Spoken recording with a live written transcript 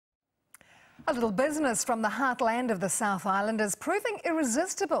A little business from the heartland of the South Island is proving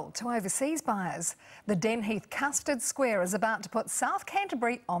irresistible to overseas buyers. The Denheath Custard Square is about to put South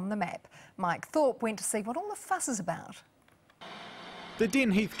Canterbury on the map. Mike Thorpe went to see what all the fuss is about. The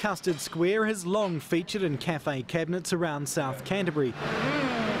Denheath Custard Square has long featured in cafe cabinets around South Canterbury.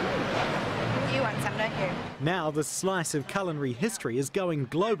 You want some, don't you? Now this slice of culinary history is going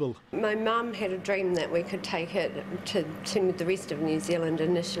global. My mum had a dream that we could take it to the rest of New Zealand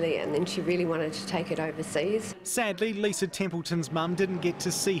initially, and then she really wanted to take it overseas. Sadly, Lisa Templeton's mum didn't get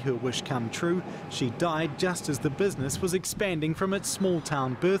to see her wish come true. She died just as the business was expanding from its small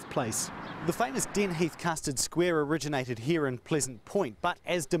town birthplace. The famous Denheath Custard Square originated here in Pleasant Point, but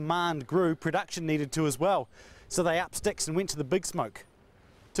as demand grew, production needed to as well. So they upped sticks and went to the big smoke.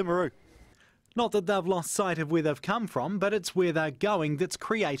 Timaru. Not that they've lost sight of where they've come from, but it's where they're going that's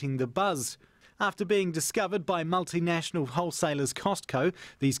creating the buzz. After being discovered by multinational wholesalers Costco,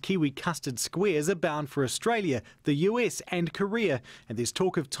 these Kiwi custard squares are bound for Australia, the US and Korea, and there's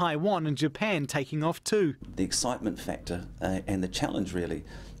talk of Taiwan and Japan taking off too. The excitement factor and the challenge really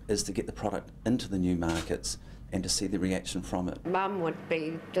is to get the product into the new markets and to see the reaction from it. Mum would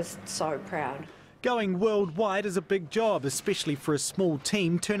be just so proud. Going worldwide is a big job, especially for a small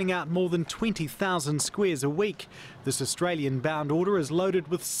team turning out more than 20,000 squares a week. This Australian-bound order is loaded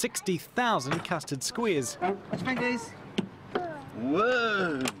with 60,000 custard squares. What's fingers?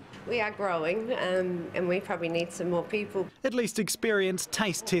 Whoa! We are growing and we probably need some more people. At least experienced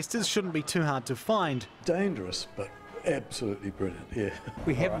taste testers shouldn't be too hard to find. Dangerous, but absolutely brilliant, yeah.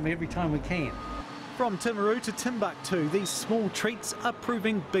 We have them every time we can. From Timaru to Timbuktu, these small treats are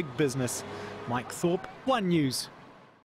proving big business. Mike Thorpe, One News.